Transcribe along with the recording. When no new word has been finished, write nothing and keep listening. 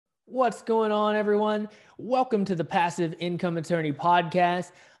What's going on, everyone? Welcome to the Passive Income Attorney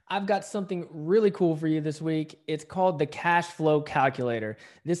Podcast. I've got something really cool for you this week. It's called the Cash Flow Calculator.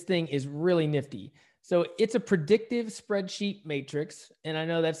 This thing is really nifty. So it's a predictive spreadsheet matrix, and I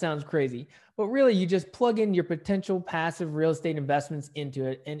know that sounds crazy, but really you just plug in your potential passive real estate investments into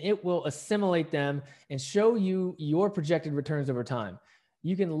it, and it will assimilate them and show you your projected returns over time.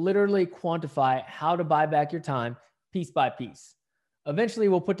 You can literally quantify how to buy back your time piece by piece. Eventually,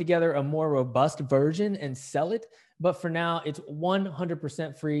 we'll put together a more robust version and sell it, but for now, it's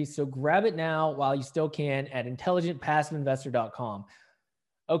 100% free. So grab it now while you still can at intelligentpassiveinvestor.com.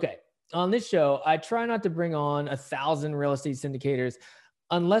 Okay, on this show, I try not to bring on 1,000 real estate syndicators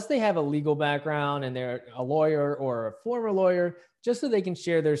unless they have a legal background and they're a lawyer or a former lawyer, just so they can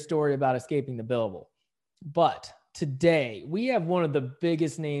share their story about escaping the billable. But today, we have one of the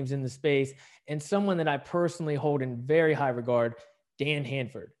biggest names in the space and someone that I personally hold in very high regard, Dan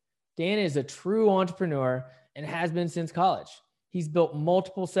Handford. Dan is a true entrepreneur and has been since college. He's built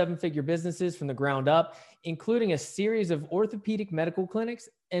multiple seven-figure businesses from the ground up, including a series of orthopedic medical clinics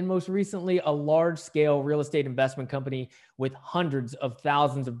and most recently a large-scale real estate investment company with hundreds of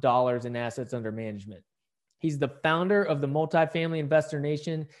thousands of dollars in assets under management. He's the founder of the Multifamily Investor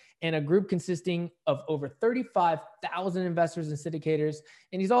Nation and a group consisting of over 35,000 investors and syndicators,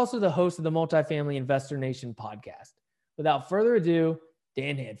 and he's also the host of the Multifamily Investor Nation podcast. Without further ado,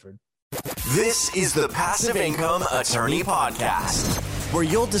 Dan Handford. This is the Passive Income Attorney Podcast, where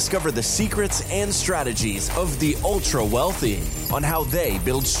you'll discover the secrets and strategies of the ultra wealthy on how they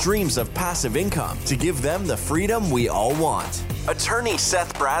build streams of passive income to give them the freedom we all want. Attorney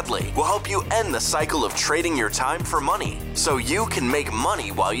Seth Bradley will help you end the cycle of trading your time for money so you can make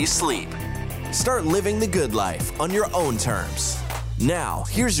money while you sleep. Start living the good life on your own terms. Now,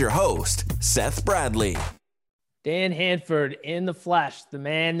 here's your host, Seth Bradley. Dan Handford in the flesh, the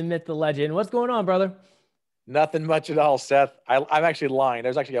man, the myth, the legend. What's going on, brother? Nothing much at all, Seth. I'm actually lying.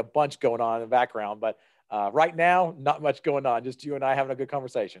 There's actually a bunch going on in the background, but right now, not much going on. Just you and I having a good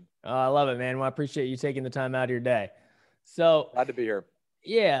conversation. I love it, man. Well, I appreciate you taking the time out of your day. So glad to be here.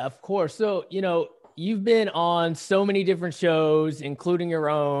 Yeah, of course. So, you've been on so many different shows, including your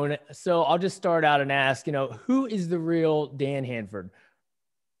own. So I'll just start out and ask, who is the real Dan Handford?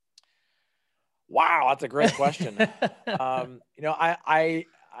 Wow, that's a great question. I'm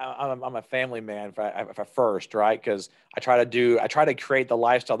a family man for first, right? Because I try to create the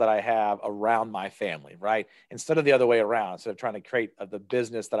lifestyle that I have around my family, right? Instead of the other way around, instead of trying to create the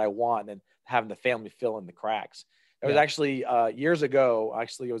business that I want and having the family fill in the cracks. It was actually years ago.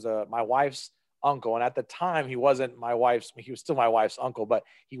 Actually, it was my wife's uncle, and at the time he wasn't my wife's. He was still my wife's uncle, but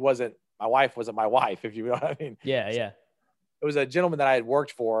he wasn't. My wife wasn't my wife, if you know what I mean. Yeah. It was a gentleman that I had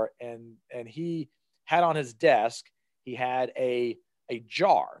worked for, and he had on his desk, he had a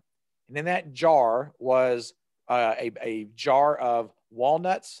jar. And in that jar was a jar of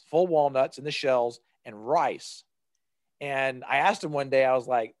walnuts, full walnuts in the shells, and rice. And I asked him one day, I was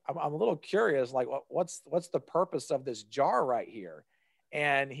like, I'm a little curious, like, what's the purpose of this jar right here?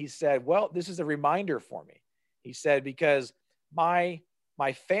 And he said, well, this is a reminder for me. He said, because my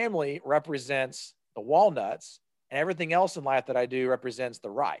family represents the walnuts, and everything else in life that I do represents the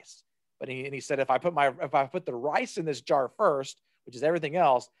rice. But he said, if I put the rice in this jar first, which is everything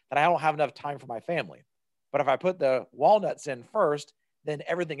else, then I don't have enough time for my family. But if I put the walnuts in first, then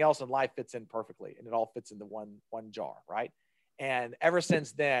everything else in life fits in perfectly, and it all fits into one jar, right? And ever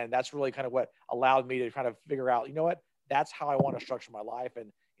since then, that's really kind of what allowed me to kind of figure out, that's how I want to structure my life.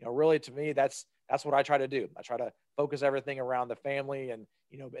 And really, to me, that's what I try to do. I try to focus everything around the family, and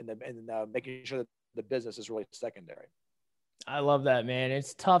making sure that the business is really secondary. I love that, man.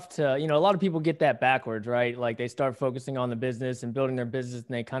 It's tough to, a lot of people get that backwards, right? Like they start focusing on the business and building their business,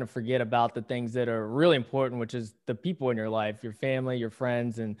 and they kind of forget about the things that are really important, which is the people in your life, your family, your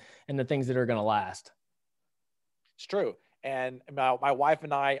friends, and the things that are going to last. It's true. And my wife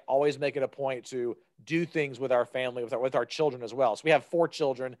and I always make it a point to do things with our family, with our children as well. So we have 4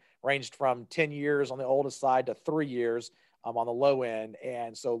 children, ranged from 10 years on the oldest side to 3 years on the low end.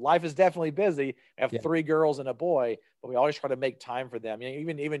 And so life is definitely busy. I have 3 girls and a boy, but we always try to make time for them.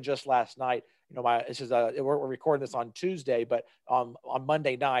 Even just last night, we're recording this on Tuesday, but on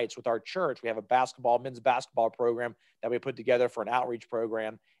Monday nights with our church, we have a men's basketball program that we put together for an outreach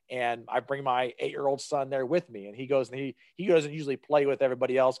program. And I bring my 8-year-old son there with me, and he goes and he doesn't usually play with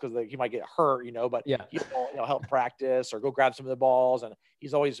everybody else because he might get hurt, but he'll help practice or go grab some of the balls. And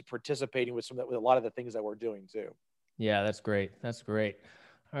he's always participating with a lot of the things that we're doing too. Yeah, that's great. That's great.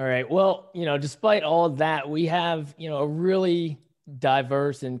 All right. Well, despite all of that, we have, a really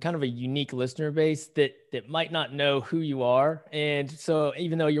diverse and kind of a unique listener base that might not know who you are. And so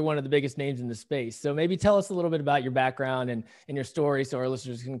even though you're one of the biggest names in the space, so maybe tell us a little bit about your background and your story so our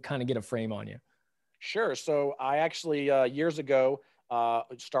listeners can kind of get a frame on you. Sure. So I actually years ago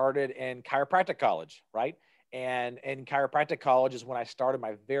started in chiropractic college, right? And in chiropractic college is when I started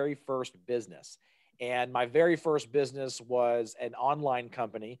my very first business. And my very first business was an online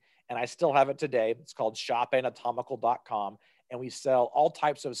company, and I still have it today. It's called shopanatomical.com. And we sell all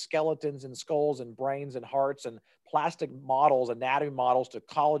types of skeletons and skulls and brains and hearts and plastic models, anatomy models to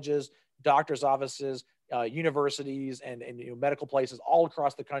colleges, doctors' offices, universities, and medical places all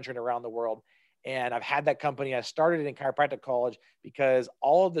across the country and around the world. And I've had that company. I started it in chiropractic college because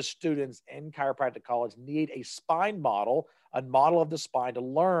all of the students in chiropractic college need a spine model, a model of the spine to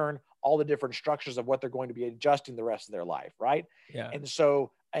learn all the different structures of what they're going to be adjusting the rest of their life. Right. Yeah. And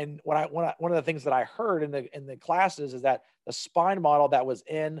so, and one of the things that I heard in the classes is that the spine model that was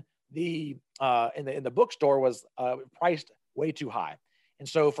in the bookstore was priced way too high. And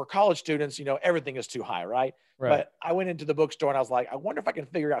so for college students, everything is too high. Right. But I went into the bookstore and I was like, I wonder if I can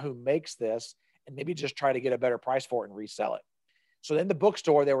figure out who makes this and maybe just try to get a better price for it and resell it. So in the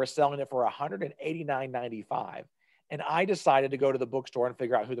bookstore, they were selling it for $189.95. And I decided to go to the bookstore and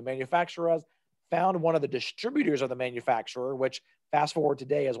figure out who the manufacturer was, found one of the distributors of the manufacturer, which fast forward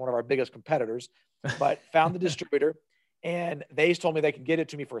today is one of our biggest competitors, but found the distributor, and they told me they could get it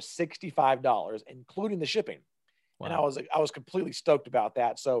to me for $65, including the shipping. Wow. And I was completely stoked about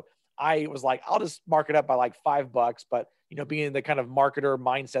that. So I was like, I'll just mark it up by like $5, but being the kind of marketer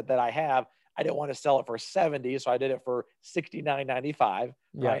mindset that I have, I didn't want to sell it for 70. So I did it for $69.95.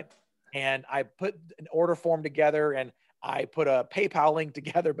 Right. And I put an order form together and I put a PayPal link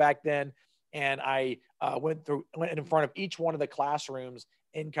together back then. And I went in front of each one of the classrooms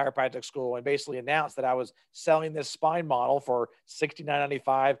in chiropractic school and basically announced that I was selling this spine model for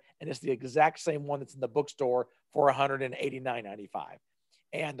 $69.95. And it's the exact same one that's in the bookstore for $189.95.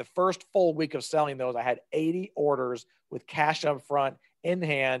 And the first full week of selling those, I had 80 orders with cash up front in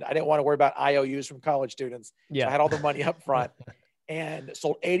hand. I didn't want to worry about IOUs from college students. Yeah. So I had all the money up front and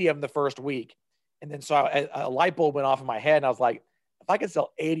sold 80 of them the first week. And then so a light bulb went off in my head and I was like, if I could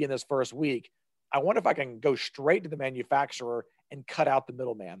sell 80 in this first week, I wonder if I can go straight to the manufacturer and cut out the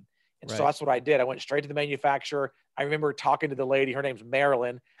middleman. And so that's what I did. I went straight to the manufacturer. I remember talking to the lady. Her name's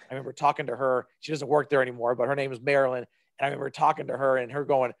Marilyn. I remember talking to her. She doesn't work there anymore, but her name is Marilyn. And I remember talking to her and her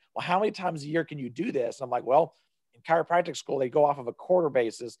going, well, how many times a year can you do this? And I'm like, well, in chiropractic school, they go off of a quarter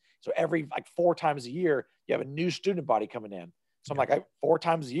basis. So every 4 times a year, you have a new student body coming in. So I'm like, 4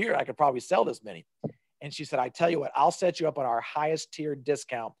 times a year, I could probably sell this many. And she said, I tell you what, I'll set you up on our highest tier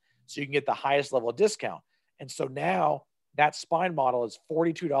discount so you can get the highest level of discount. And so now that spine model is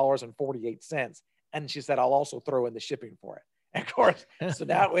 $42.48. And she said, I'll also throw in the shipping for it. And of course, so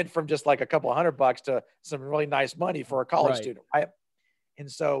now it went from just like a couple $100 to some really nice money for a college student. Right.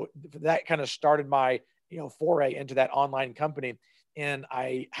 And so that kind of started my, foray into that online company. And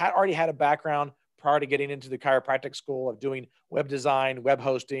I had already had a background prior to getting into the chiropractic school of doing web design, web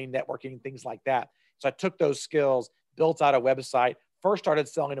hosting, networking, things like that. So I took those skills, built out a website, first started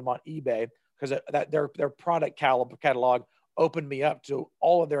selling them on eBay because their product catalog opened me up to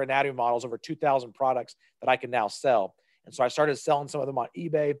all of their anatomy models, over 2,000 products that I can now sell. And so I started selling some of them on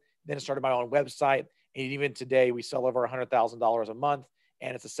eBay, then I started my own website. And even today we sell over $100,000 a month,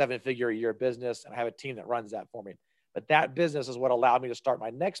 and it's a 7-figure a year business. And I have a team that runs that for me. But that business is what allowed me to start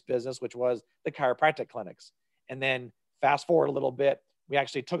my next business, which was the chiropractic clinics. And then fast forward a little bit, we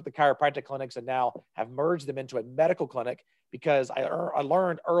actually took the chiropractic clinics and now have merged them into a medical clinic because I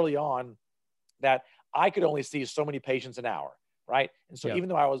learned early on that I could only see so many patients an hour, right? And so even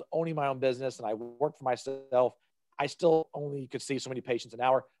though I was owning my own business and I worked for myself, I still only could see so many patients an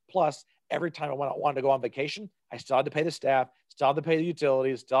hour. Plus, every time I wanted to go on vacation, I still had to pay the staff, still had to pay the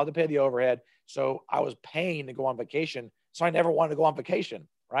utilities, still had to pay the overhead. So I was paying to go on vacation. So I never wanted to go on vacation,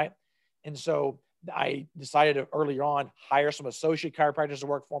 right? And so I decided to earlier on hire some associate chiropractors to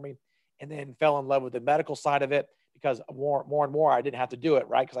work for me, and then fell in love with the medical side of it because more and more I didn't have to do it,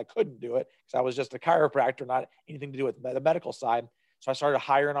 right? Because I couldn't do it because I was just a chiropractor, not anything to do with the medical side. So I started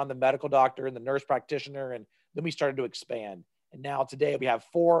hiring on the medical doctor and the nurse practitioner, and then we started to expand. And now today we have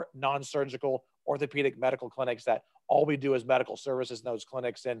 4 non-surgical orthopedic medical clinics that all we do is medical services in those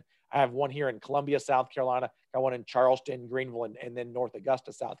clinics. And I have one here in Columbia, South Carolina, got one in Charleston, Greenville, and then North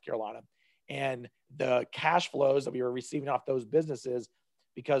Augusta, South Carolina. And the cash flows that we were receiving off those businesses,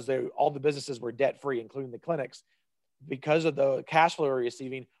 because all the businesses were debt-free, including the clinics, because of the cash flow we were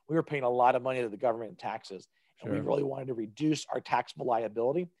receiving, we were paying a lot of money to the government in taxes. And we really wanted to reduce our taxable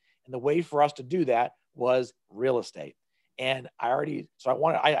liability. And the way for us to do that was real estate. And I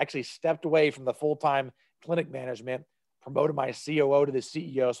actually stepped away from the full-time clinic management, promoted my COO to the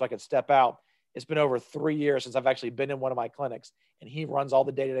CEO so I could step out. It's been over 3 years since I've actually been in one of my clinics, and he runs all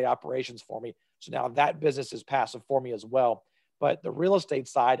the day-to-day operations for me. So now that business is passive for me as well. But the real estate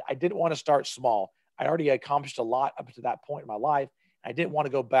side, I didn't want to start small. I already accomplished a lot up to that point in my life. I didn't want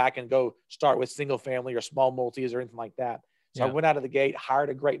to go back and go start with single family or small multis or anything like that. So I went out of the gate, hired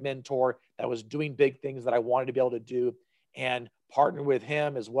a great mentor that was doing big things that I wanted to be able to do, and partnered with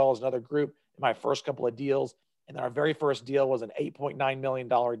him as well as another group in my first couple of deals. And then our very first deal was an $8.9 million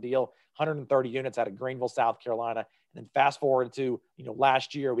deal, 130 units out of Greenville, South Carolina. And then fast forward to,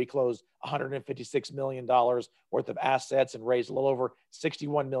 last year, we closed $156 million worth of assets and raised a little over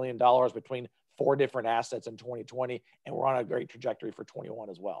 $61 million between 4 different assets in 2020. And we're on a great trajectory for 21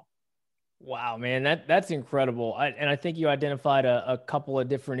 as well. Wow, man, that's incredible. And I think you identified a couple of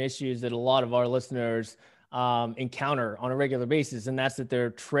different issues that a lot of our listeners encounter on a regular basis. And that's that they're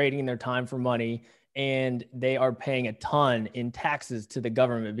trading their time for money, and they are paying a ton in taxes to the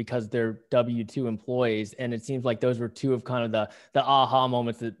government because they're W-2 employees. And it seems like those were 2 of kind of the aha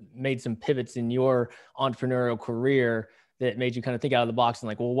moments that made some pivots in your entrepreneurial career that made you kind of think out of the box and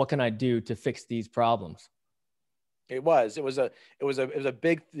like, well, what can I do to fix these problems? It was a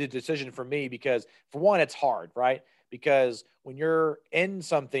big decision for me because, for one, it's hard, right? Because when you're in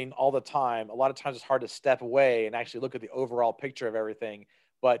something all the time, a lot of times it's hard to step away and actually look at the overall picture of everything.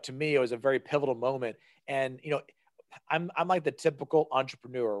 But to me, it was a very pivotal moment. And, I'm like the typical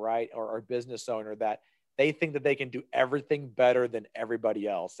entrepreneur, right? Or business owner that they think that they can do everything better than everybody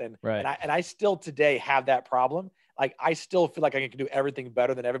else. And, right. and I still today have that problem. Like, I still feel like I can do everything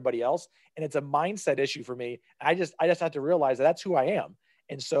better than everybody else. And it's a mindset issue for me. I just have to realize that that's who I am.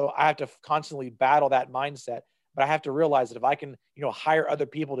 And so I have to constantly battle that mindset. But I have to realize that if I can, hire other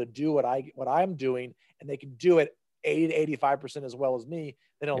people to do what I'm doing, and they can do it 80 to 85% as well as me,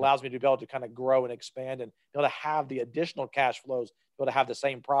 then it allows me to be able to kind of grow and expand and be able to have the additional cash flows, be able to have the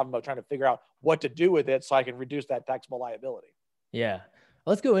same problem of trying to figure out what to do with it so I can reduce that taxable liability. Yeah.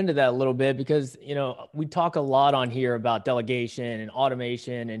 Let's go into that a little bit because, we talk a lot on here about delegation and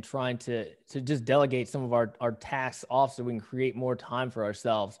automation and trying to just delegate some of our tasks off so we can create more time for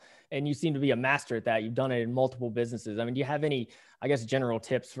ourselves. And you seem to be a master at that. You've done it in multiple businesses. I mean, do you have any, I guess, general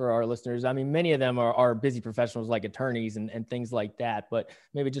tips for our listeners? I mean, many of them are busy professionals like attorneys and things like that, but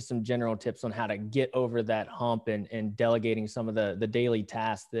maybe just some general tips on how to get over that hump and delegating some of the daily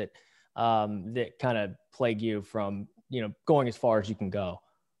tasks that kind of plague you from, going as far as you can go.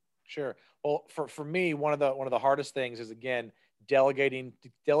 Sure. Well, for me, one of the hardest things is, again, delegating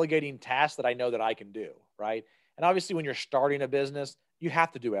tasks that I know that I can do. Right. And obviously when you're starting a business, you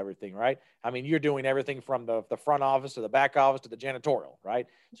have to do everything, right? I mean, you're doing everything from the front office to the back office to the janitorial, right?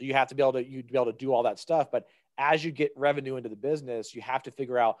 So you have to be able to do all that stuff. But as you get revenue into the business, you have to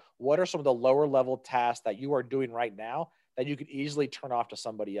figure out what are some of the lower level tasks that you are doing right now that you could easily turn off to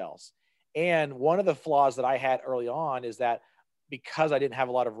somebody else. And one of the flaws that I had early on is that because I didn't have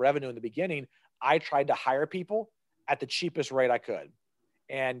a lot of revenue in the beginning, I tried to hire people at the cheapest rate I could.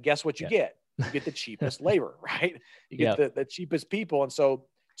 And guess what you get? You get the cheapest labor, right? You get the cheapest people. And so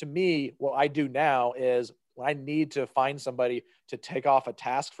to me, what I do now is when I need to find somebody to take off a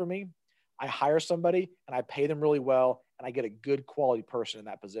task for me, I hire somebody and I pay them really well, and I get a good quality person in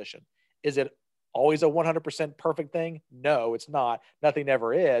that position. Is it always a 100% perfect thing? No, it's not. Nothing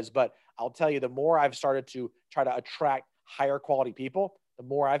ever is. But I'll tell you, the more I've started to try to attract higher quality people, the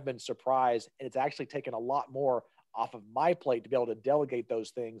more I've been surprised. And it's actually taken a lot more off of my plate to be able to delegate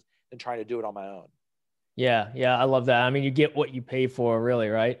those things than trying to do it on my own. Yeah. I love that. I mean, you get what you pay for, really,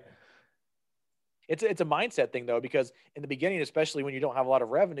 right? It's a mindset thing, though, because in the beginning, especially when you don't have a lot of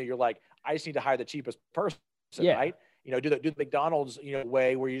revenue, you're like, I just need to hire the cheapest person, right? Do the McDonald's,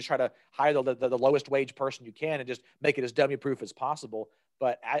 way where you just try to hire the lowest wage person you can and just make it as dummy proof as possible.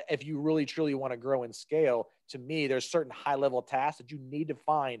 But if you really, truly want to grow and scale, to me, there's certain high level tasks that you need to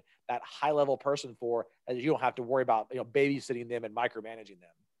find that high level person for, that you don't have to worry about, babysitting them and micromanaging them.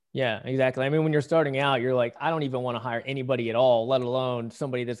 Yeah, exactly. I mean, when you're starting out, you're like, I don't even want to hire anybody at all, let alone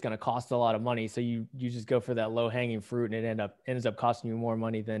somebody that's going to cost a lot of money. So you just go for that low hanging fruit, and it ends up costing you more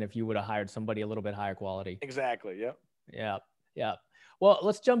money than if you would have hired somebody a little bit higher quality. Exactly. Yep. Yeah. Well,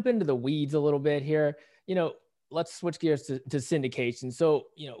 let's jump into the weeds a little bit here. Let's switch gears to syndication. So,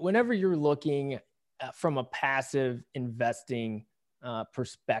 whenever you're looking from a passive investing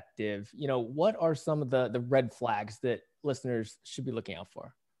perspective, what are some of the red flags that listeners should be looking out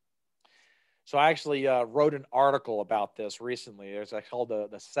for? So I actually wrote an article about this recently. It's called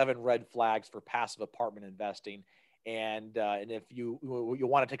the 7 red flags for passive apartment investing. And if you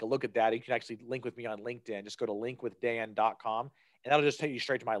want to take a look at that, you can actually link with me on LinkedIn. Just go to linkwithdan.com, and that'll just take you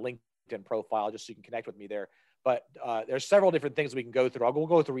straight to my LinkedIn profile, just so you can connect with me there. But there's several different things we can go through. We'll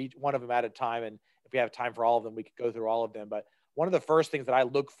go through each one of them at a time, and if we have time for all of them, we could go through all of them. But one of the first things that I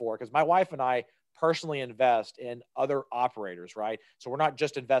look for, because my wife and I personally invest in other operators, right? So we're not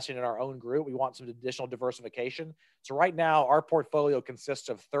just investing in our own group. We want some additional diversification. So right now, our portfolio consists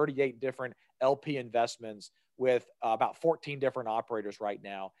of 38 different LP investments with about 14 different operators right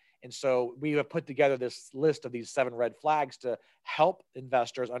now. And so we have put together this list of these 7 red flags to help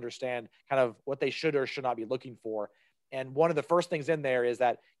investors understand kind of what they should or should not be looking for. And one of the first things in there is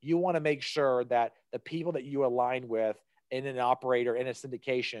that you want to make sure that the people that you align with in an operator, in a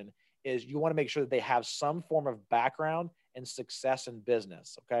syndication, is you want to make sure that they have some form of background and success in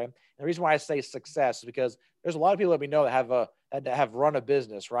business. Okay. And the reason why I say success is because there's a lot of people that we know that have run a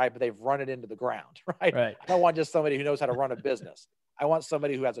business, right? But they've run it into the ground, right? I don't want just somebody who knows how to run a business. I want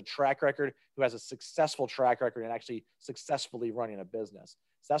somebody who has a track record, who has a successful track record and actually successfully running a business.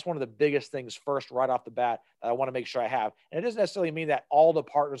 So that's one of the biggest things first, right off the bat, that I want to make sure I have. And it doesn't necessarily mean that all the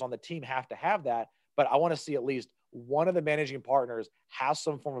partners on the team have to have that, but I want to see at least one of the managing partners has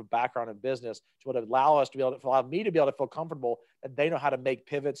some form of background in business to allow me to be able to feel comfortable that they know how to make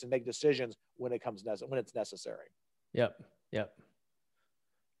pivots and make decisions when it's necessary. Yep.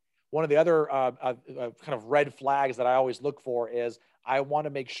 One of the other kind of red flags that I always look for is I want to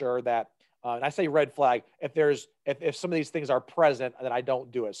make sure that, and I say red flag, if some of these things are present, then I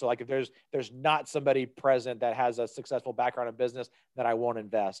don't do it. So like if there's not somebody present that has a successful background in business, then I won't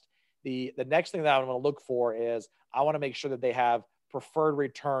invest. The next thing that I'm going to look for is I want to make sure that they have preferred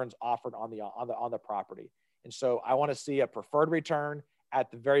returns offered on the property. And so I want to see a preferred return at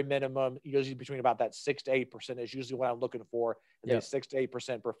the very minimum, usually between about that 6 to 8% is usually what I'm looking for, is a 6 to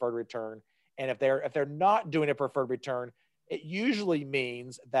 8% preferred return. And if they're not doing a preferred return, it usually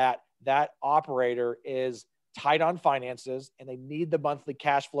means that operator is tight on finances and they need the monthly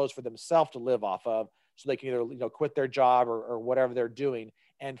cash flows for themselves to live off of, so they can either quit their job or whatever they're doing.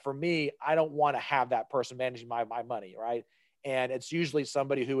 And for me, I don't want to have that person managing my money, right? And it's usually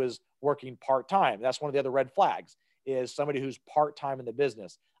somebody who is working part-time. That's one of the other red flags, is somebody who's part-time in the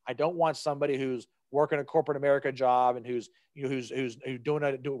business. I don't want somebody who's working a corporate America job and who's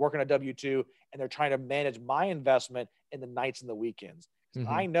working a W-2, and they're trying to manage my investment in the nights and the weekends. Mm-hmm.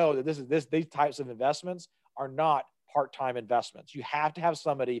 I know that these types of investments are not part-time investments. You have to have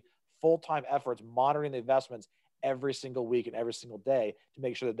somebody full-time efforts monitoring the investments every single week and every single day to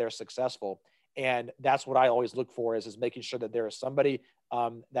make sure that they're successful. And that's what I always look for is making sure that there is somebody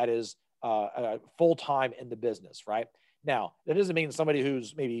that is full-time in the business, right? Now, that doesn't mean somebody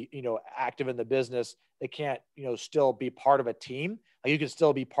who's maybe, active in the business, they can't, still be part of a team. Like you can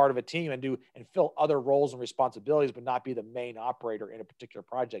still be part of a team and fill other roles and responsibilities, but not be the main operator in a particular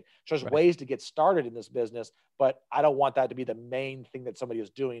project. So there's ways to get started in this business, but I don't want that to be the main thing that somebody is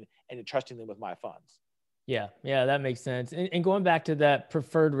doing and entrusting them with my funds. Yeah, that makes sense. And going back to that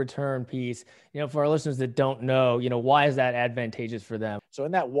preferred return piece, for our listeners that don't know, why is that advantageous for them? So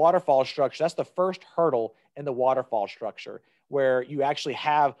in that waterfall structure, that's the first hurdle in the waterfall structure, where you actually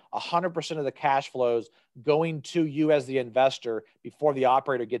have 100% of the cash flows going to you as the investor before the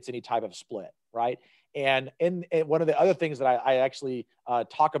operator gets any type of split, right? And in one of the other things that I actually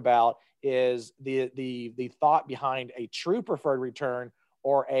talk about is the thought behind a true preferred return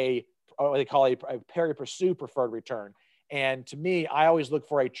or what they call a pari passu preferred return. And to me, I always look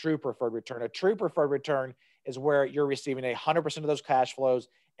for a true preferred return. A true preferred return is where you're receiving 100% of those cash flows,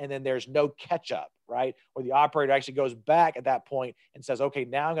 and then there's no catch up, right? Where the operator actually goes back at that point and says, okay,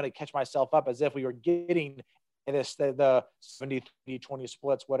 now I'm going to catch myself up as if we were getting the 70-20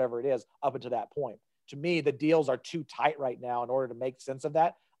 splits, whatever it is, up until that point. To me, the deals are too tight right now in order to make sense of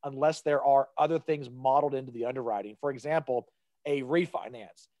that, unless there are other things modeled into the underwriting. For example, a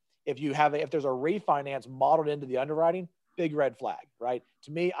refinance. If there's a refinance modeled into the underwriting, big red flag, right?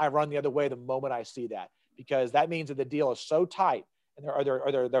 To me, I run the other way the moment I see that, because that means that the deal is so tight and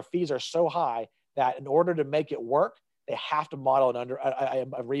their fees are so high that in order to make it work, they have to model a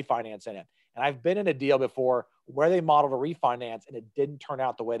refinance in it. And I've been in a deal before where they modeled a refinance and it didn't turn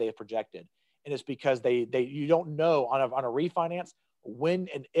out the way they projected. And it's because you don't know on a refinance when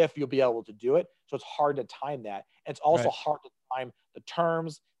and if you'll be able to do it. So it's hard to time that. And it's also hard to time the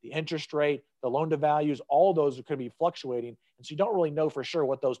terms, the interest rate, the loan to values, all those are going to be fluctuating. And so you don't really know for sure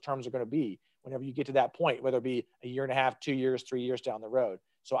what those terms are going to be whenever you get to that point, whether it be a year and a half, 2 years, 3 years down the road.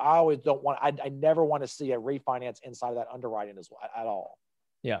 So I never want to see a refinance inside of that underwriting at all.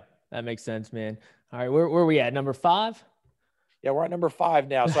 Yeah, that makes sense, man. All right. Where are we at? Number 5? Yeah, we're at number 5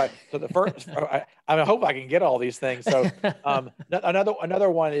 now. So the first, I hope I can get all these things. So another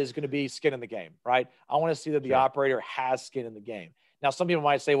one is going to be skin in the game, right? I want to see that the operator has skin in the game. Now, some people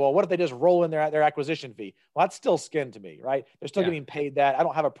might say, well, what if they just roll in their acquisition fee? Well, that's still skin to me, right? They're still getting paid that. I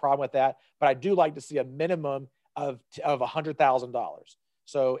don't have a problem with that, but I do like to see a minimum of $100,000.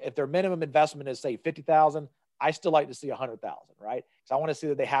 So if their minimum investment is, say, $50,000, I still like to see 100,000, right? Because I want to see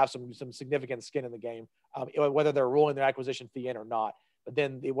that they have some significant skin in the game, whether they're rolling their acquisition fee in or not. But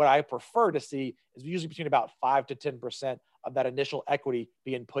then what I prefer to see is usually between about 5 to 10% of that initial equity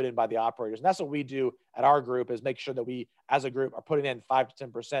being put in by the operators. And that's what we do at our group, is make sure that we, as a group, are putting in 5 to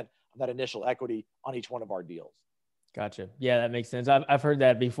 10% of that initial equity on each one of our deals. Gotcha. Yeah, that makes sense. I've heard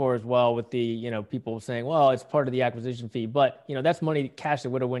that before as well, with the, people saying, well, it's part of the acquisition fee, but that's money, cash that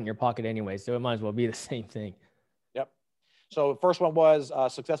would have went in your pocket anyway. So it might as well be the same thing. Yep. So the first one was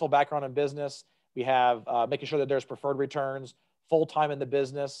successful background in business. We have making sure that there's preferred returns, full-time in the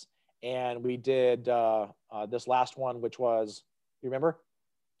business. And we did this last one, which was, you remember?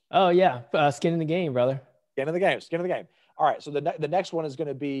 Oh yeah. Skin in the game, brother. Skin in the game. All right. So the next one is going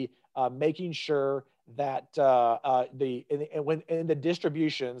to be making sure that in the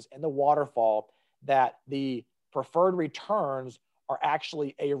distributions and the waterfall, that the preferred returns are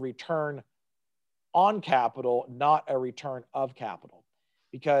actually a return on capital, not a return of capital.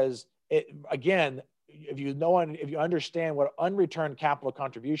 Because if you understand what unreturned capital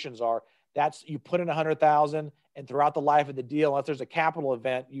contributions are, that's you put in 100,000, and throughout the life of the deal, unless there's a capital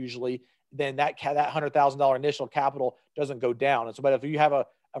event, usually, then that $100,000 initial capital doesn't go down. And so, but if you have a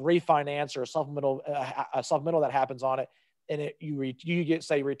refinance or a supplemental that happens on it, and you get,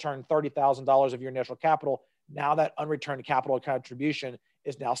 say, return $30,000 of your initial capital, now that unreturned capital contribution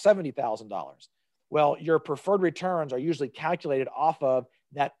is now $70,000. Well, your preferred returns are usually calculated off of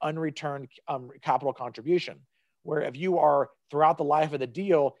that unreturned capital contribution. Where if you are, throughout the life of the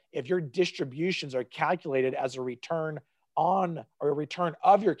deal, if your distributions are calculated as a return on or a return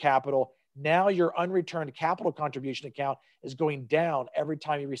of your capital, now your unreturned capital contribution account is going down every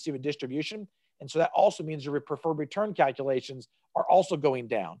time you receive a distribution. And so that also means your preferred return calculations are also going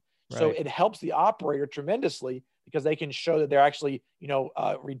down. Right. So it helps the operator tremendously, because they can show that they're actually,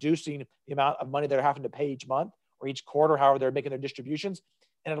 reducing the amount of money they're having to pay each month or each quarter, however they're making their distributions.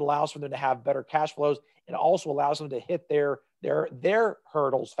 And it allows for them to have better cash flows. And it also allows them to hit their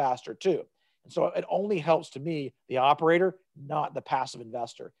hurdles faster too. And so it only helps, to me, the operator, not the passive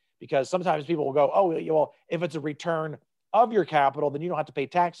investor. Because sometimes people will go, oh, well, if it's a return of your capital, then you don't have to pay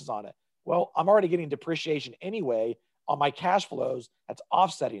taxes on it. Well, I'm already getting depreciation anyway on my cash flows that's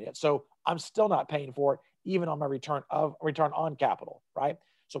offsetting it. So I'm still not paying for it, even on my return on capital, right?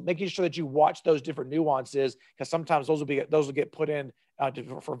 So making sure that you watch those different nuances, because sometimes those will get put in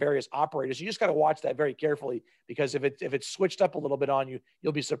for various operators. You just got to watch that very carefully, because if it's switched up a little bit on you,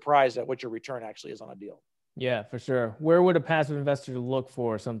 you'll be surprised at what your return actually is on a deal. Yeah, for sure. Where would a passive investor look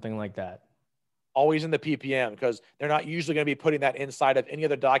for something like that? Always in the PPM, because they're not usually going to be putting that inside of any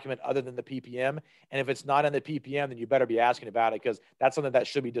other document other than the PPM. And if it's not in the PPM, then you better be asking about it, because that's something that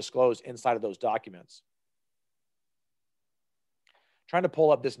should be disclosed inside of those documents. Trying to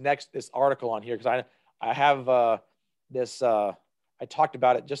pull up this article on here, because I have this. I talked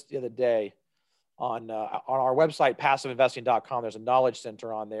about it just the other day on our website, passiveinvesting.com. There's a knowledge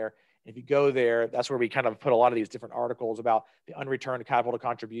center on there. And if you go there, that's where we kind of put a lot of these different articles about the unreturned capital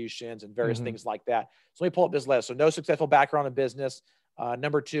contributions and various things like that. So let me pull up this list. So no successful background in business.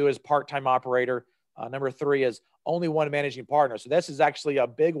 Number 2 is part-time operator. Number 3 is only one managing partner. So this is actually a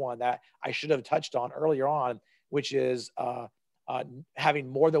big one that I should have touched on earlier on, which is having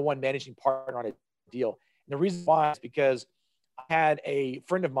more than one managing partner on a deal. And the reason why is because I had a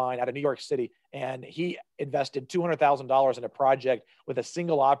friend of mine out of New York City, and he invested $200,000 in a project with a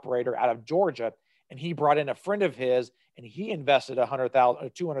single operator out of Georgia. And he brought in a friend of his, and he invested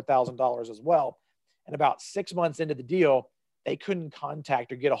 $200,000 as well. And about 6 months into the deal, they couldn't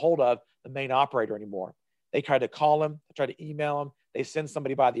contact or get a hold of the main operator anymore. They tried to call him, they tried to email him, they send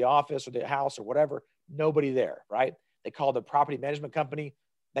somebody by the office or the house or whatever, nobody there, right? They called the property management company,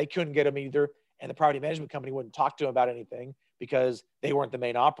 they couldn't get him either. And the property management company wouldn't talk to him about anything, because they weren't the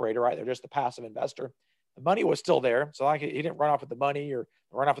main operator, right? They're just the passive investor. The money was still there. So he didn't run off with the money or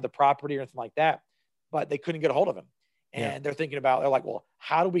run off with the property or anything like that, but they couldn't get a hold of him. And they're like, well,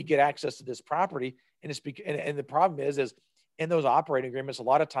 how do we get access to this property? And and the problem is in those operating agreements, a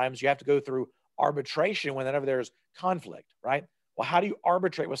lot of times you have to go through arbitration whenever there's conflict, right? Well, how do you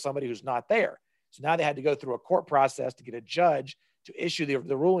arbitrate with somebody who's not there? So now they had to go through a court process to get a judge to issue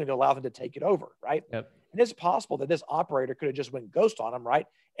the ruling to allow them to take it over, right? Yep. And it's possible that this operator could have just went ghost on them, right?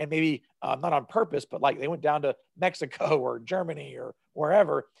 and maybe not on purpose, but like they went down to Mexico or Germany or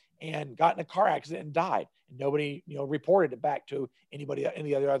wherever and got in a car accident and died. And nobody, reported it back to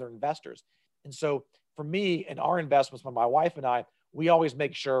any other investors. And so for me and our investments, my wife and I, we always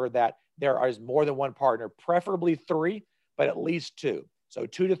make sure that there is more than one partner, preferably 3, but at least 2. So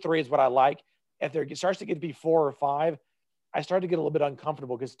 2 to 3 is what I like. If there starts to get to be 4 or 5, I start to get a little bit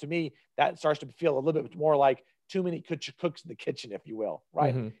uncomfortable, because to me, that starts to feel a little bit more like too many cooks in the kitchen, if you will.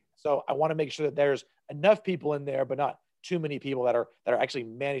 Right. Mm-hmm. So I want to make sure that there's enough people in there, but not too many people that are actually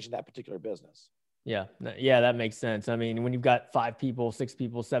managing that particular business. Yeah. Yeah. That makes sense. I mean, when you've got 5 people, 6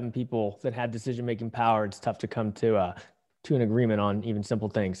 people, 7 people that have decision-making power, it's tough to come to an agreement on even simple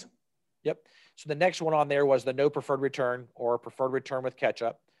things. Yep. So the next one on there was the no preferred return, or preferred return with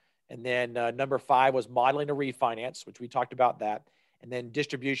catch-up. And then number 5 was modeling a refinance, which we talked about that. And then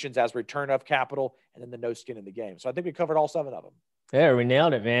distributions as return of capital, and then the no skin in the game. So I think we covered all 7 of them. There, we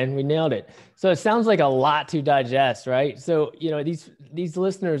nailed it, man. We nailed it. So it sounds like a lot to digest, right? So, these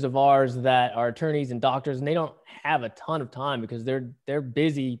listeners of ours that are attorneys and doctors, and they don't have a ton of time because they're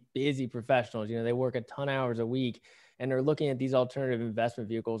busy professionals. They work a ton of hours a week, and they're looking at these alternative investment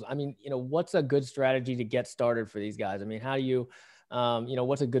vehicles. I mean, what's a good strategy to get started for these guys? I mean, how do you,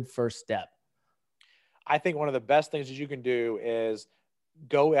 what's a good first step? I think one of the best things that you can do is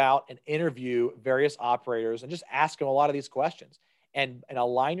go out and interview various operators and just ask them a lot of these questions, and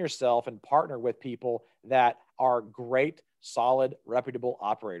align yourself and partner with people that are great, solid, reputable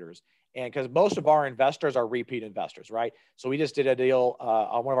operators. And because most of our investors are repeat investors, right? So we just did a deal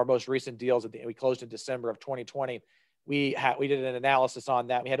on one of our most recent deals we closed in December of 2020. We did an analysis on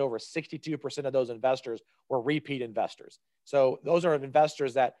that. We had over 62% of those investors were repeat investors. So those are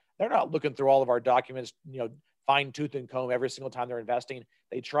investors that they're not looking through all of our documents, fine tooth and comb every single time they're investing.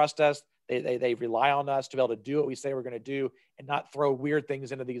 They trust us. They rely on us to be able to do what we say we're going to do, and not throw weird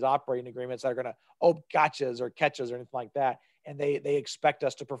things into these operating agreements that are going to, gotchas or catches or anything like that. And they expect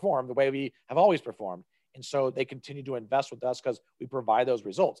us to perform the way we have always performed. And so they continue to invest with us because we provide those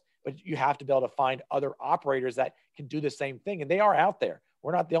results. But you have to be able to find other operators that can do the same thing. And they are out there.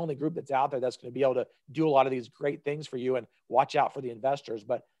 We're not the only group that's out there that's going to be able to do a lot of these great things for you, and watch out for the investors.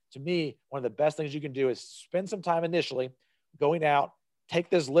 But to me, one of the best things you can do is spend some time initially going out, take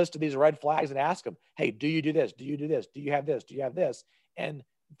this list of these red flags and ask them, hey, do you do this? Do you do this? Do you have this? Do you have this? And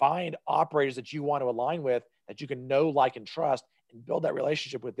find operators that you want to align with, that you can know, like, and trust, and build that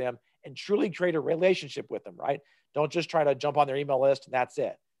relationship with them, and truly create a relationship with them, right? Don't just try to jump on their email list and that's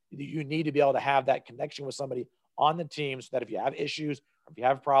it. You need to be able to have that connection with somebody on the team, so that if you have issues or if you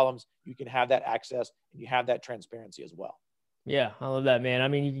have problems, you can have that access and you have that transparency as well. Yeah, I love that, man. I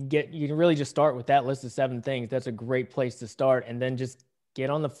mean, you can really just start with that list of 7 things. That's a great place to start. And then just get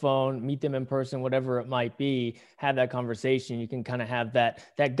on the phone, meet them in person, whatever it might be, have that conversation. You can kind of have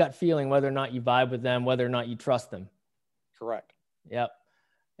that gut feeling, whether or not you vibe with them, whether or not you trust them. Correct. Yep.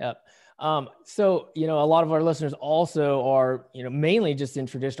 So, a lot of our listeners also are, mainly just in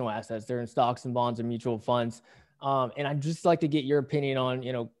traditional assets. They're in stocks and bonds and mutual funds. And I'd just like to get your opinion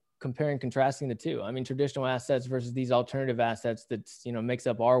on, comparing, contrasting the two. I mean, traditional assets versus these alternative assets that's, makes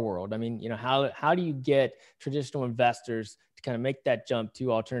up our world. I mean, how do you get traditional investors to kind of make that jump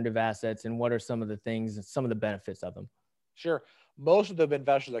to alternative assets, and what are some of the things and some of the benefits of them? Sure. Most of the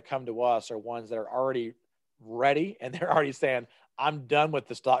investors that come to us are ones that are already ready, and they're already saying, I'm done with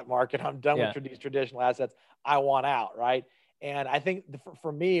the stock market. I'm done with these traditional assets. I want out. Right. And I think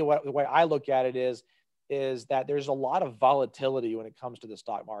for me, the way I look at it is that there's a lot of volatility when it comes to the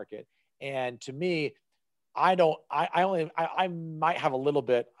stock market. And to me, I might have a little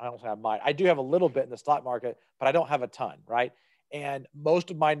bit. I do have a little bit in the stock market, but I don't have a ton. Right. And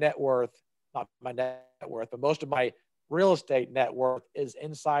most of my net worth, not my net worth, but most of my real estate net worth is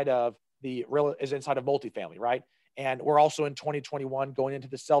inside of multifamily. Right. And we're also in 2021 going into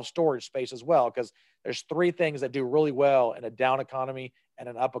the self-storage space as well, because there's 3 things that do really well in a down economy and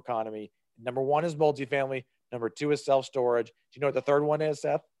an up economy. Number 1 is multifamily. Number 2 is self-storage. Do you know what the third one is,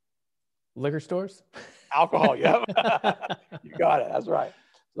 Seth? Liquor stores? Alcohol. Yep. You got it. That's right.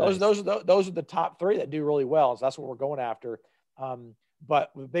 Those are the top 3 that do really well. So that's what we're going after.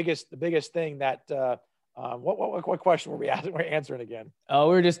 But the biggest thing that, what question were we answering again? Oh,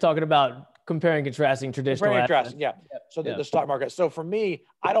 we were just talking about comparing, contrasting traditional assets. Yeah. So the stock market. So for me,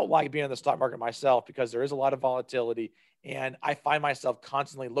 I don't like being in the stock market myself, because there is a lot of volatility, and I find myself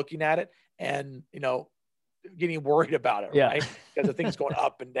constantly looking at it and, getting worried about it, right? Because the thing's going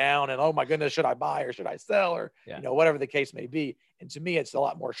up and down, and, oh my goodness, should I buy or should I sell, or, whatever the case may be. And to me, it's a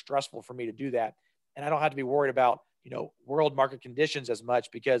lot more stressful for me to do that. And I don't have to be worried about, world market conditions as much,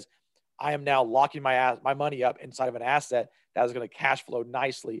 because I am now locking my money up inside of an asset that is going to cash flow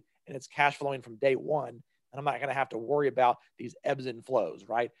nicely, and it's cash flowing from day one. And I'm not going to have to worry about these ebbs and flows,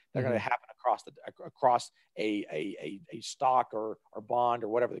 right? They're going to happen across a stock or bond or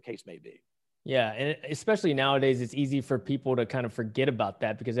whatever the case may be. Yeah. And especially nowadays, it's easy for people to kind of forget about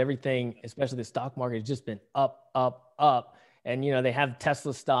that because everything, especially the stock market, has just been up, up, up. And, they have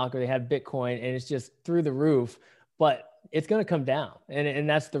Tesla stock or they have Bitcoin and it's just through the roof, but it's going to come down. And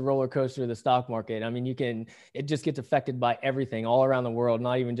that's the roller coaster of the stock market. I mean, it just gets affected by everything all around the world,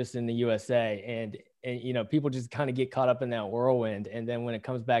 not even just in the USA. And people just kind of get caught up in that whirlwind. And then when it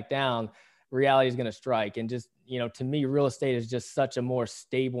comes back down, reality is going to strike. And just, to me, real estate is just such a more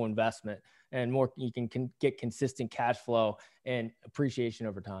stable investment and more, you can get consistent cash flow and appreciation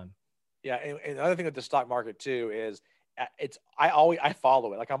over time. Yeah. And another thing with the stock market too is I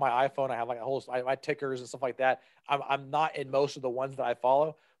follow it. Like on my iPhone, I have like my tickers and stuff like that. I'm not in most of the ones that I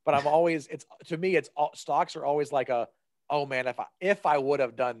follow, but to me, stocks are always like oh man, if I would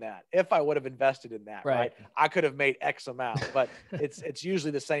have done that, if I would have invested in that, right? I could have made X amount, but it's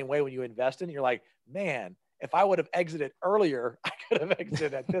usually the same way when you invest in it. You're like, man, if I would have exited earlier, I could have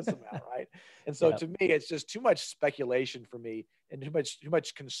exited at this amount, right? And so to me, it's just too much speculation for me and too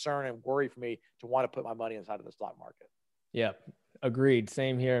much concern and worry for me to want to put my money inside of the stock market. Yeah, agreed.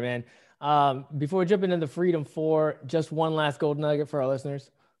 Same here, man. Before we jump into the Freedom 4, just one last golden nugget for our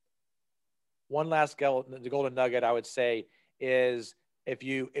listeners. One last golden nugget I would say is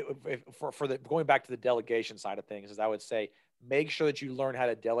going back to the delegation side of things, is I would say make sure that you learn how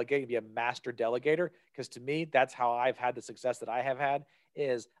to delegate and be a master delegator. Because to me, that's how I've had the success that I have had.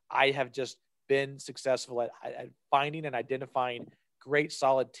 Is I have just been successful at finding and identifying great,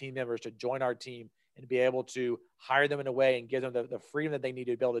 solid team members to join our team and be able to hire them in a way and give them the freedom that they need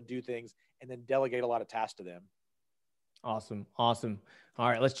to be able to do things and then delegate a lot of tasks to them. Awesome. All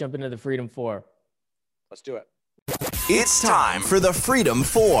right, let's jump into the Freedom 4. Let's do it. It's time for the Freedom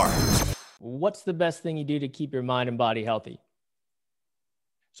 4. What's the best thing you do to keep your mind and body healthy?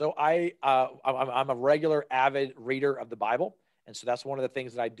 So I'm a regular avid reader of the Bible. And so that's one of the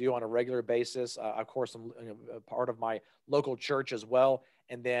things that I do on a regular basis. Of course, I'm a part of my local church as well.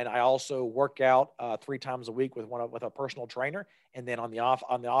 And then I also work out 3 times a week with a personal trainer. And then on the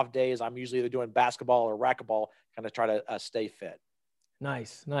off days, I'm usually either doing basketball or racquetball, kind of try to stay fit.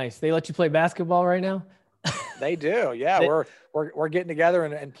 Nice. They let you play basketball right now? They do. Yeah. We're getting together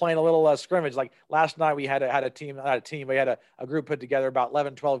and playing a little scrimmage. Like last night we had a team, not a team, we had a group put together, about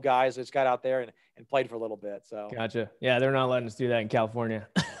 11, 12 guys that just got out there and played for a little bit. So gotcha. Yeah. They're not letting us do that in California.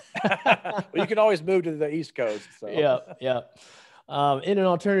 Well, you can always move to the East Coast. So. Yeah. In an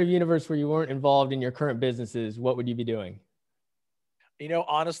alternative universe where you weren't involved in your current businesses, what would you be doing?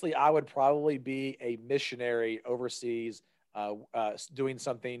 Honestly, I would probably be a missionary overseas, doing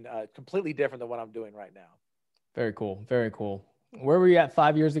something completely different than what I'm doing right now. Very cool. Where were you at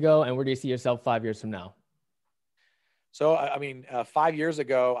 5 years ago, and where do you see yourself 5 years from now? So, 5 years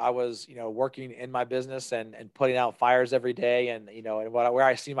ago, I was, working in my business and putting out fires every day. And, where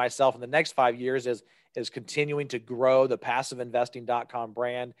I see myself in the next 5 years is continuing to grow the passiveinvesting.com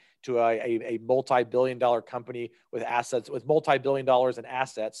brand to a multi-billion-dollar company with multi-billion dollars in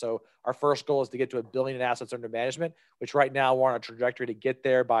assets. So our first goal is to get to $1 billion in assets under management, which right now we're on a trajectory to get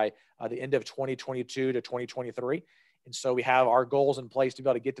there by the end of 2022 to 2023. And so we have our goals in place to be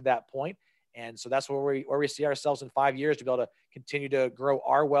able to get to that point. And so that's where we see ourselves in 5 years, to be able to continue to grow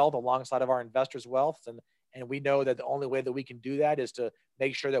our wealth alongside of our investors' wealth. And we know that the only way that we can do that is to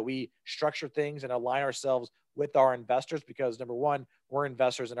make sure that we structure things and align ourselves with our investors, because number one, we're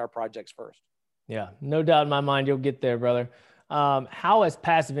investors in our projects first. Yeah, no doubt in my mind, you'll get there, brother. How has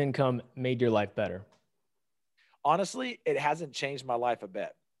passive income made your life better? Honestly, it hasn't changed my life a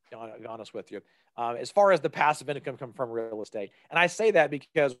bit, to be honest with you. As far as the passive income come from real estate. And I say that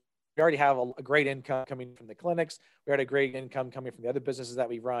because we already have a great income coming from the clinics. We had a great income coming from the other businesses that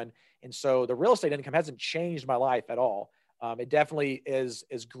we run. And so the real estate income hasn't changed my life at all. It definitely is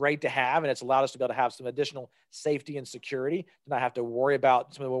great to have, and it's allowed us to be able to have some additional safety and security, to not have to worry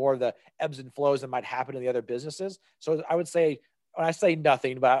about some of the more of the ebbs and flows that might happen in the other businesses. So I would say, when I say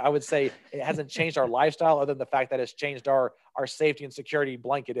nothing, but I would say it hasn't changed our lifestyle, other than the fact that it's changed our safety and security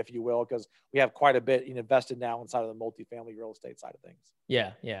blanket, if you will, because we have quite a bit invested now inside of the multifamily real estate side of things.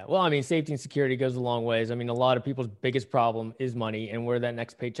 Yeah. Well, safety and security goes a long ways. A lot of people's biggest problem is money and where that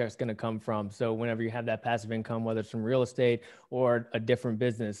next paycheck is going to come from. So whenever you have that passive income, whether it's from real estate or a different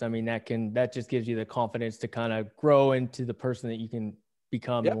business, that just gives you the confidence to kind of grow into the person that you can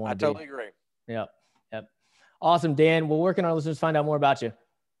become. Yeah, I totally agree. Yep. Awesome, Dan. Well, where can our listeners find out more about you?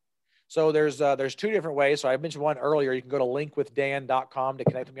 So there's two different ways. So I mentioned one earlier. You can go to linkwithdan.com to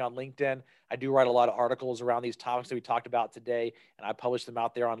connect with me on LinkedIn. I do write a lot of articles around these topics that we talked about today, and I publish them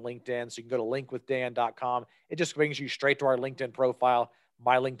out there on LinkedIn. So you can go to linkwithdan.com. It just brings you straight to our LinkedIn profile,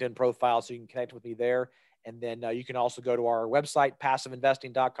 my LinkedIn profile, so you can connect with me there. And then you can also go to our website,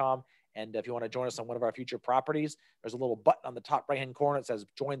 passiveinvesting.com. And if you want to join us on one of our future properties, there's a little button on the top right-hand corner that says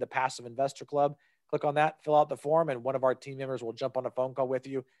Join the Passive Investor Club. Click on that, fill out the form, and one of our team members will jump on a phone call with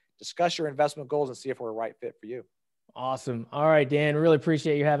you, discuss your investment goals, and see if we're a right fit for you. Awesome. All right, Dan, really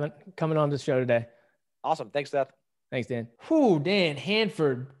appreciate you coming on the show today. Awesome. Thanks, Seth. Thanks, Dan. Dan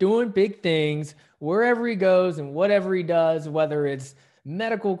Handford doing big things wherever he goes and whatever he does, whether it's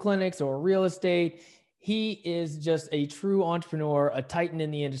medical clinics or real estate. He is just a true entrepreneur, a titan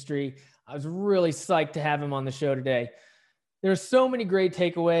in the industry. I was really psyched to have him on the show today. There's so many great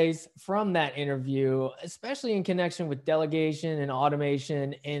takeaways from that interview, especially in connection with delegation and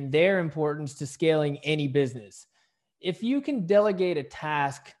automation and their importance to scaling any business. If you can delegate a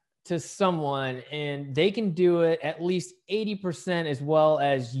task to someone and they can do it at least 80% as well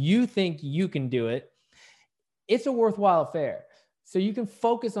as you think you can do it, it's a worthwhile affair. So you can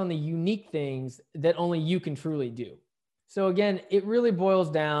focus on the unique things that only you can truly do. So again, it really boils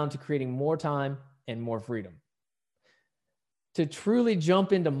down to creating more time and more freedom. To truly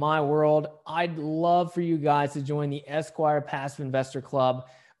jump into my world, I'd love for you guys to join the Esquire Passive Investor Club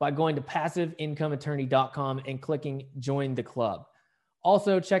by going to passiveincomeattorney.com and clicking Join the Club.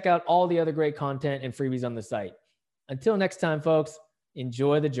 Also, check out all the other great content and freebies on the site. Until next time, folks,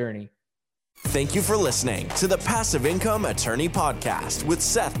 enjoy the journey. Thank you for listening to the Passive Income Attorney Podcast with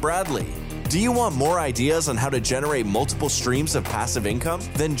Seth Bradley. Do you want more ideas on how to generate multiple streams of passive income?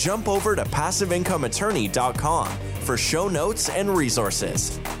 Then jump over to passiveincomeattorney.com for show notes and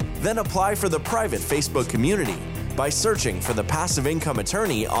resources. Then apply for the private Facebook community by searching for the Passive Income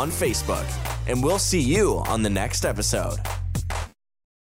Attorney on Facebook. And we'll see you on the next episode.